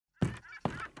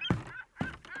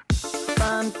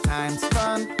Fun times,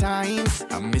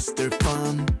 I'm Mr.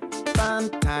 Fun. Fun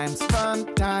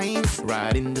times,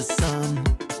 right in the sun.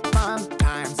 Fun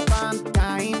times,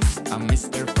 I'm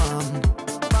Mr. Fun.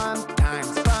 Fun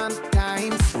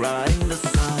times, right in the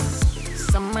sun.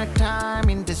 Summertime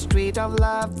in the street of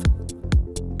love.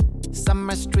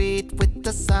 Summer street with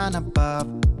the sun above.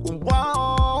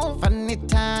 Whoa, funny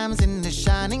times in the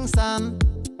shining sun.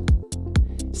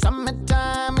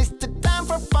 Summertime is the time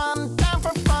for fun, time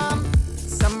for fun.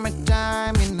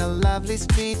 Summertime in a lovely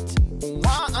street.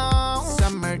 Whoa,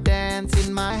 summer dance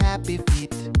in my happy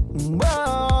feet.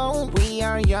 Whoa, we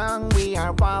are young, we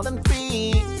are wild and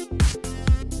free.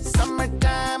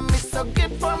 Summertime is so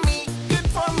good for me, good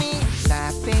for me.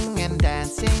 Laughing and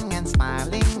dancing and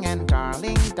smiling and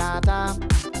darling dada.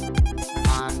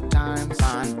 Fun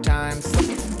times,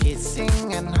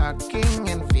 kissing and hugging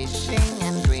and fishing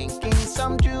and drinking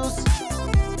some juice.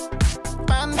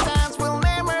 Fun times will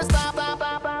never stop.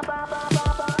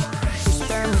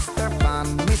 Mr.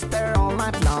 Fun, Mr. all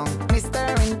night long. Mr.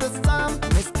 in the sun,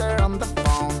 Mr. on the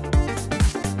phone.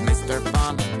 Mr.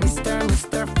 Fun,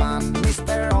 Mr. Fun,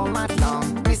 Mr. all night long.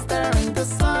 Mr. in the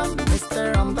sun,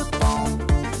 Mr. on the phone.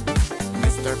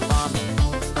 Mr. Fun.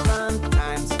 Fun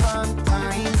times,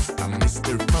 I'm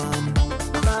Mr. Fun.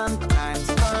 Fun times,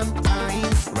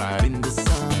 right in the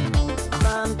sun.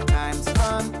 Fun times,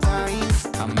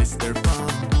 I'm Mr. Fun.